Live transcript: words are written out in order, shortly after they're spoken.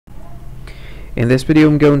In this video,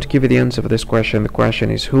 I'm going to give you the answer for this question. The question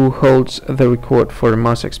is, who holds the record for the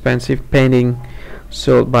most expensive painting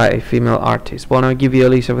sold by a female artist? Well, I'll give you a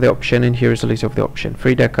list of the option, and here's a list of the option.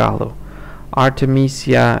 Frida Kahlo,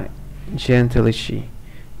 Artemisia Gentileschi,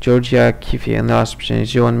 Georgia O'Keeffe, and the last option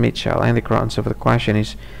is Joan Mitchell. And the correct answer for the question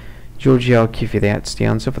is Georgia O'Keeffe. That's the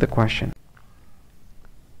answer for the question.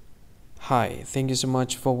 Hi, thank you so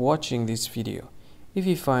much for watching this video. If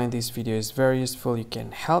you find this video is very useful, you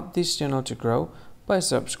can help this channel to grow by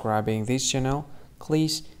subscribing this channel.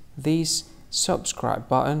 Click this subscribe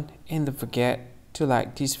button and don't forget to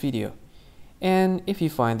like this video. And if you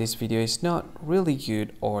find this video is not really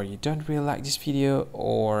good, or you don't really like this video,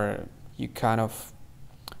 or you kind of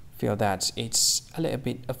feel that it's a little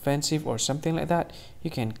bit offensive or something like that, you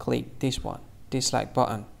can click this one, dislike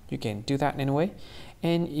button. You can do that anyway.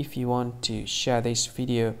 And if you want to share this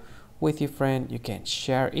video with your friend, you can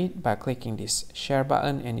share it by clicking this share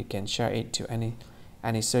button, and you can share it to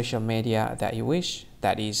any social media that you wish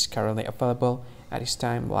that is currently available at this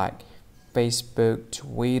time, like Facebook,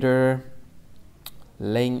 Twitter,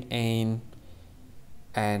 LinkedIn,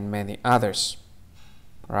 and many others,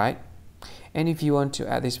 right? And if you want to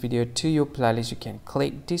add this video to your playlist, you can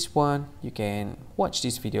click this one. You can watch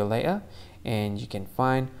this video later, and you can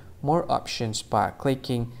find more options by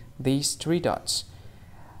clicking these three dots.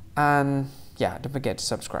 And yeah, don't forget to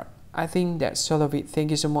subscribe. I think that's all of it.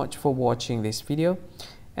 Thank you so much for watching this video,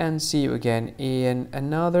 and see you again in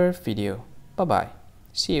another video. Bye bye.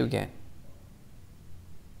 See you again.